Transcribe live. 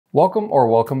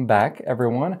Welcome back,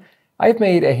 everyone. I've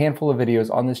made a handful of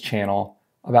videos on this channel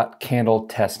about candle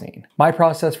testing. My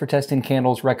process for testing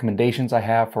candles, recommendations I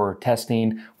have for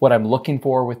testing, what I'm looking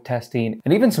for with testing,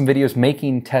 and even some videos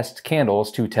making test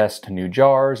candles to test new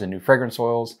jars and new fragrance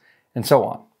oils, and so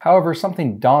on. However,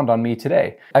 something dawned on me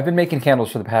today. I've been making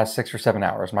candles for the past 6 or 7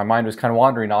 hours. My mind was kind of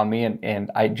wandering on me, and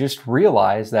I just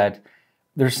realized that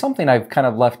there's something I've kind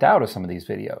of left out of some of these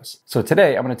videos. So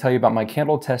today I'm going to tell you about my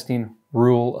candle testing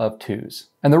rule of 2's.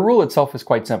 And the rule itself is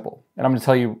quite simple. And I'm going to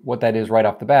tell you what that is right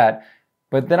off the bat,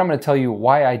 but then I'm going to tell you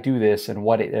why I do this and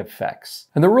what it affects.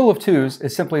 And the rule of 2's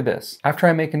is simply this. After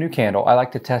I make a new candle, I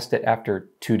like to test it after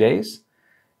 2 days,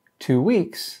 2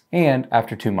 weeks, and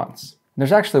after 2 months.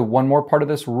 There's actually one more part of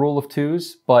this rule of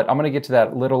 2's, but I'm going to get to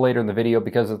that a little later in the video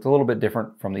because it's a little bit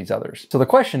different from these others. So the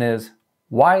question is,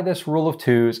 why this rule of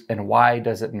 2's and why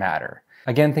does it matter?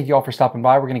 Again, thank you all for stopping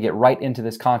by. We're going to get right into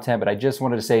this content, but I just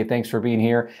wanted to say thanks for being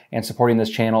here and supporting this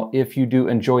channel. If you do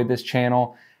enjoy this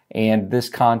channel and this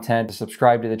content,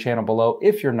 subscribe to the channel below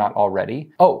if you're not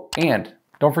already. Oh, and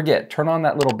don't forget, turn on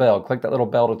that little bell. Click that little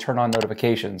bell to turn on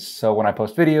notifications. So when I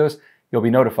post videos, you'll be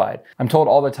notified. I'm told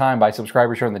all the time by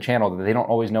subscribers here on the channel that they don't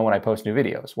always know when I post new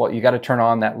videos. Well, you got to turn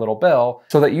on that little bell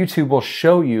so that YouTube will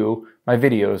show you my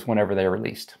videos whenever they're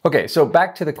released. Okay, so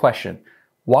back to the question.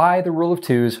 Why the rule of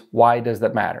 2's? Why does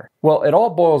that matter? Well, it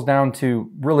all boils down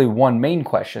to really one main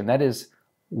question. That is,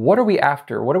 what are we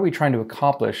after? What are we trying to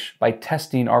accomplish by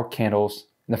testing our candles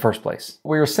in the first place?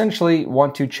 We essentially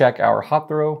want to check our hot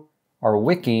throw, our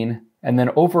wicking, and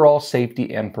then overall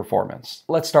safety and performance.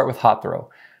 Let's start with hot throw.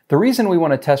 The reason we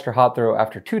want to test our hot throw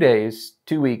after 2 days,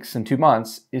 2 weeks, and 2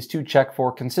 months is to check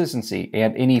for consistency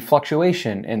and any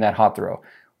fluctuation in that hot throw.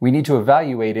 We need to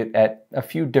evaluate it at a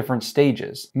few different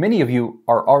stages. Many of you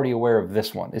are already aware of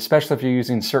this one, especially if you're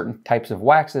using certain types of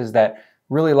waxes that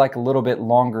really like a little bit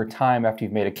longer time after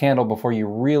you've made a candle before you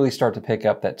really start to pick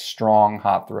up that strong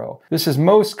hot throw. This is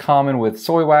most common with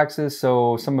soy waxes,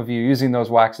 so some of you using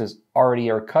those waxes already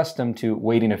are accustomed to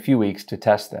waiting a few weeks to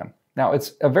test them. Now,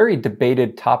 it's a very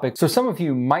debated topic, so some of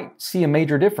you might see a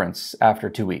major difference after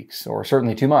 2 weeks, or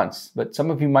certainly 2 months, but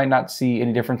some of you might not see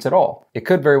any difference at all. It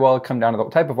could very well come down to the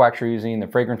type of wax you're using, the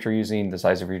fragrance you're using, the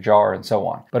size of your jar, and so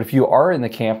on. But if you are in the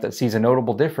camp that sees a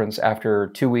notable difference after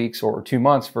 2 weeks or 2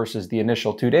 months versus the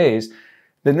initial 2 days,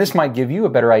 then this might give you a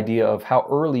better idea of how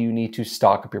early you need to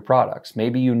stock up your products.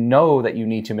 Maybe you know that you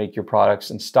need to make your products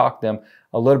and stock them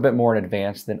a little bit more in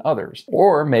advance than others.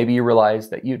 Or maybe you realize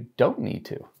that you don't need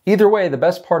to. Either way, the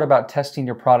best part about testing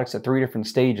your products at 3 different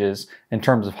stages in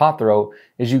terms of hot throw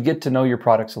is you get to know your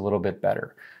products a little bit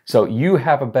better. So you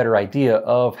have a better idea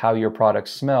of how your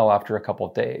products smell after a couple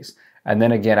of days, and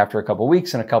then again after a couple of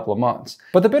weeks and a couple of months.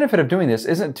 But the benefit of doing this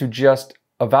isn't to just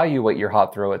evaluate your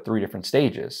hot throw at 3 different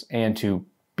stages and to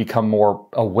become more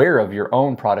aware of your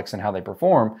own products and how they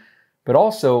perform, but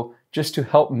also just to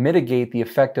help mitigate the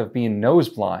effect of being nose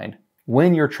blind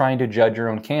when you're trying to judge your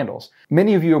own candles.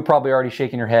 Many of you are probably already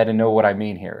shaking your head and know what I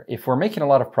mean here. If we're making a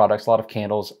lot of products, a lot of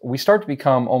candles, we start to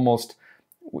become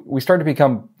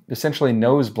essentially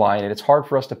nose blind, and it's hard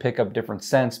for us to pick up different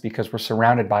scents because we're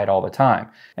surrounded by it all the time.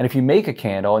 And if you make a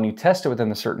candle and you test it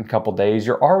within a certain couple days,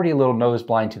 you're already a little nose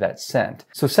blind to that scent.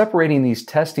 So separating these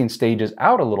testing stages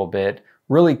out a little bit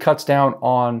really cuts down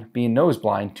on being nose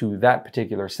blind to that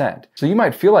particular scent. So you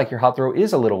might feel like your hot throw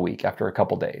is a little weak after a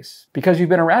couple days because you've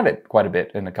been around it quite a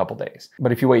bit in a couple days.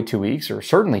 But if you wait 2 weeks or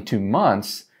certainly 2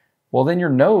 months, well, then your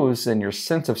nose and your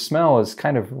sense of smell is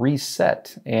kind of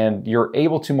reset and you're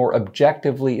able to more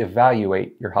objectively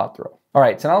evaluate your hot throw. All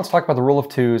right, so now let's talk about the rule of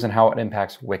 2's and how it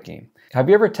impacts wicking. Have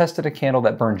you ever tested a candle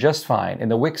that burned just fine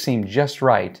and the wick seemed just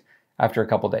right after a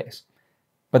couple days?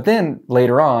 But then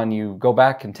later on, you go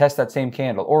back and test that same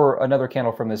candle or another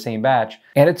candle from the same batch,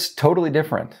 and it's totally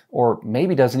different, or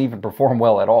maybe doesn't even perform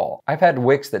well at all. I've had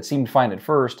wicks that seemed fine at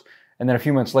first, and then a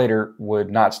few months later would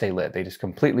not stay lit. They just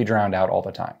completely drowned out all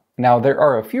the time. Now, there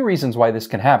are a few reasons why this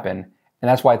can happen, and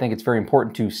that's why I think it's very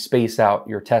important to space out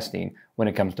your testing when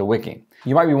it comes to wicking.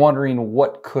 You might be wondering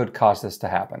what could cause this to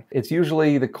happen. It's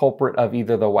usually the culprit of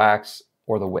either the wax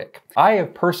or the wick. I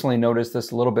have personally noticed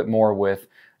this a little bit more with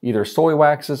either soy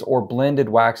waxes or blended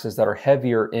waxes that are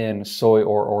heavier in soy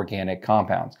or organic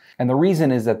compounds. And the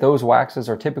reason is that those waxes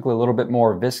are typically a little bit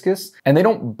more viscous and they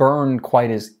don't burn quite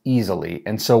as easily.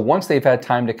 And so once they've had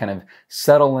time to kind of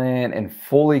settle in and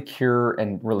fully cure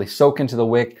and really soak into the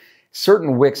wick,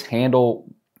 certain wicks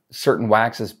handle certain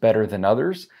waxes better than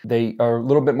others. They are a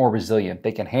little bit more resilient.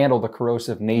 They can handle the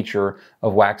corrosive nature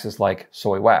of waxes like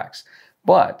soy wax.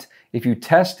 But if you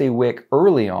test a wick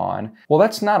early on, well,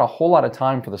 that's not a whole lot of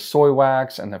time for the soy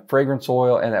wax and the fragrance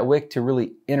oil and that wick to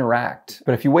really interact.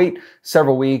 But if you wait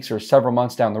several weeks or several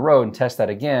months down the road and test that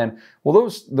again, well,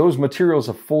 those materials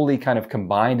have fully kind of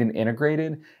combined and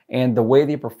integrated, and the way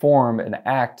they perform and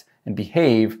act and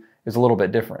behave is a little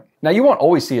bit different. Now, you won't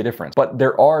always see a difference, but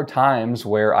there are times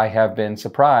where I have been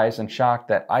surprised and shocked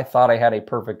that I thought I had a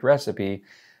perfect recipe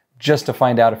just to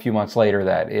find out a few months later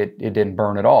that it didn't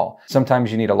burn at all.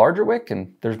 Sometimes you need a larger wick,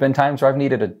 and there's been times where I've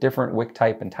needed a different wick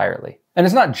type entirely. And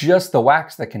it's not just the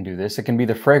wax that can do this, it can be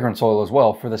the fragrance oil as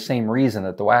well for the same reason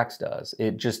that the wax does.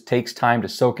 It just takes time to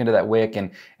soak into that wick,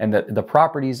 and the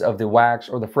properties of the wax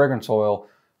or the fragrance oil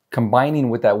combining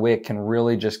with that wick can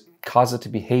really just cause it to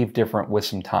behave different with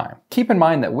some time. Keep in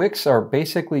mind that wicks are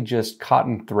basically just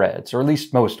cotton threads, or at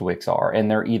least most wicks are, and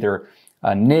they're either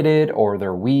knitted or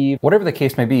they're weaved. Whatever the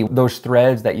case may be, those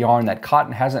threads, that yarn, that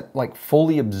cotton hasn't like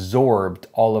fully absorbed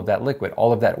all of that liquid,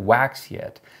 all of that wax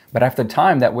yet. But after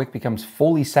time, that wick becomes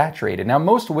fully saturated. Now,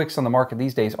 most wicks on the market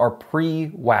these days are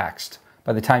pre-waxed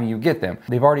by the time you get them.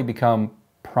 They've already become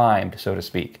primed, so to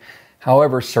speak.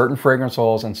 However, certain fragrance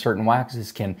oils and certain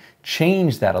waxes can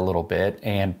change that a little bit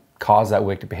and cause that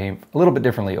wick to behave a little bit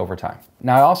differently over time.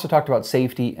 Now, I also talked about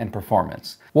safety and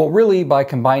performance. Well, really, by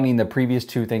combining the previous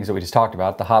two things that we just talked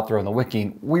about, the hot throw and the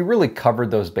wicking, we really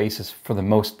covered those bases for the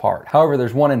most part. However,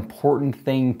 there's one important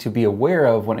thing to be aware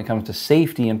of when it comes to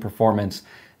safety and performance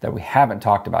that we haven't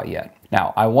talked about yet.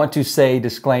 Now, I want to say,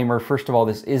 disclaimer, first of all,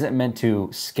 this isn't meant to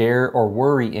scare or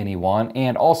worry anyone,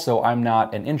 and also I'm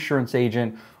not an insurance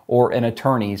agent or an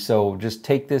attorney, so just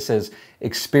take this as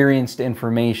experienced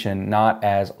information, not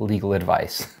as legal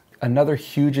advice. Another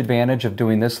huge advantage of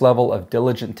doing this level of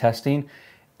diligent testing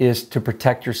is to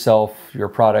protect yourself, your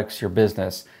products, your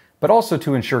business, but also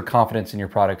to ensure confidence in your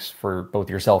products for both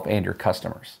yourself and your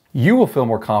customers. You will feel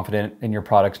more confident in your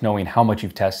products knowing how much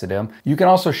you've tested them. You can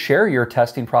also share your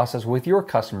testing process with your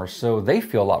customers so they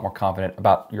feel a lot more confident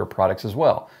about your products as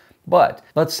well. But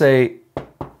let's say,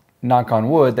 knock on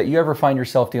wood, that you ever find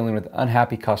yourself dealing with an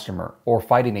unhappy customer or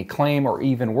fighting a claim, or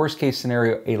even worst case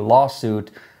scenario, a lawsuit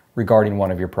regarding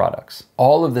one of your products.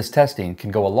 All of this testing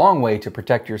can go a long way to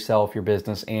protect yourself, your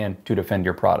business, and to defend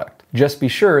your product. Just be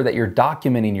sure that you're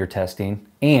documenting your testing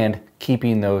and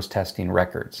keeping those testing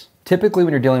records. Typically,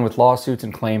 when you're dealing with lawsuits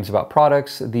and claims about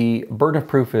products, the burden of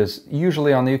proof is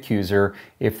usually on the accuser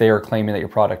if they are claiming that your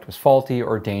product was faulty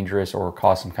or dangerous or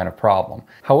caused some kind of problem.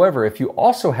 However, if you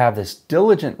also have this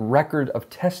diligent record of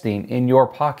testing in your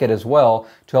pocket as well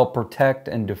to help protect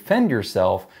and defend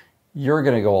yourself, you're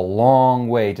going to go a long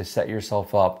way to set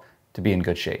yourself up to be in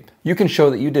good shape. You can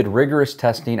show that you did rigorous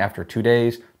testing after 2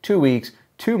 days, 2 weeks,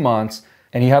 2 months,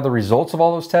 and you have the results of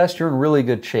all those tests, you're in really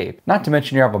good shape. Not to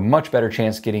mention you have a much better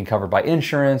chance of getting covered by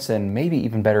insurance and maybe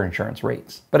even better insurance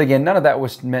rates. But again, none of that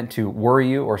was meant to worry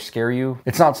you or scare you.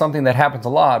 It's not something that happens a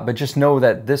lot, but just know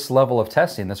that this level of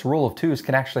testing, this rule of 2's,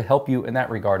 can actually help you in that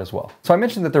regard as well. So I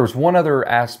mentioned that there was one other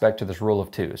aspect to this rule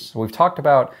of 2's. So we've talked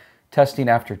about testing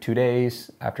after 2 days,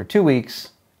 after 2 weeks,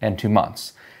 and 2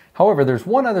 months. However, there's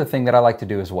one other thing that I like to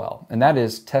do as well, and that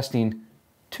is testing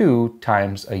 2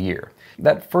 times a year.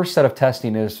 That first set of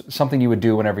testing is something you would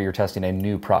do whenever you're testing a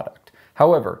new product.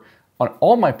 However, on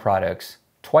all my products,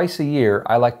 twice a year,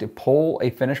 I like to pull a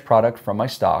finished product from my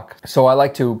stock. So I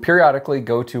like to periodically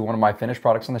go to one of my finished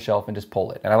products on the shelf and just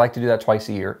pull it. And I like to do that twice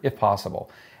a year, if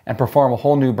possible, and perform a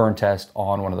whole new burn test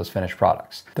on one of those finished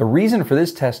products. The reason for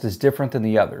this test is different than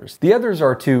the others. The others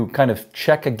are to kind of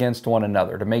check against one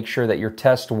another to make sure that your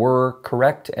tests were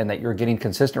correct and that you're getting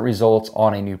consistent results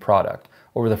on a new product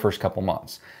over the first couple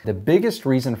months. The biggest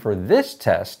reason for this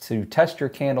test, to test your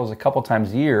candles a couple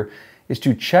times a year, is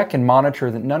to check and monitor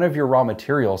that none of your raw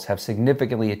materials have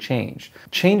significantly changed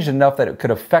enough that it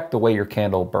could affect the way your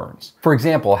candle burns. For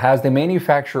example, has the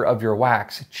manufacturer of your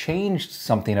wax changed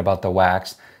something about the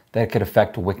wax that could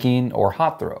affect wicking or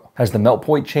hot throw? Has the melt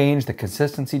point changed, the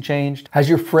consistency changed? Has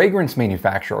your fragrance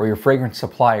manufacturer or your fragrance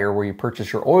supplier where you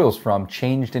purchase your oils from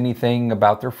changed anything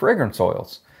about their fragrance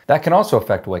oils? That can also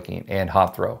affect wicking and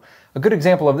hot throw. A good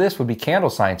example of this would be Candle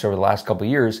Science over the last couple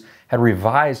of years had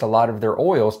revised a lot of their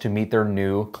oils to meet their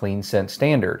new clean scent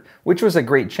standard, which was a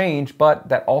great change, but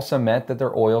that also meant that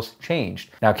their oils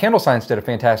changed. Now, Candle Science did a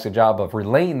fantastic job of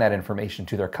relaying that information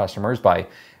to their customers by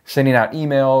sending out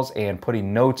emails and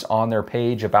putting notes on their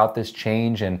page about this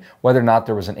change and whether or not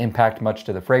there was an impact much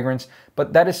to the fragrance.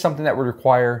 But that is something that would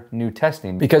require new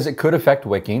testing because it could affect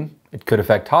wicking It could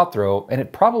affect hot throw, and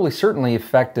it probably certainly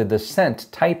affected the scent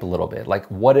type a little bit, like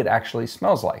what it actually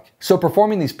smells like. So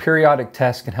performing these periodic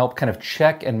tests can help kind of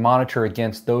check and monitor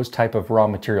against those type of raw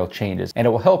material changes, and it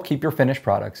will help keep your finished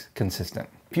products consistent.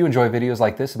 If you enjoy videos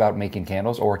like this about making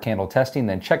candles or candle testing,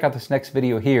 then check out this next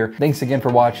video here. Thanks again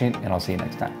for watching, and I'll see you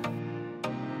next time.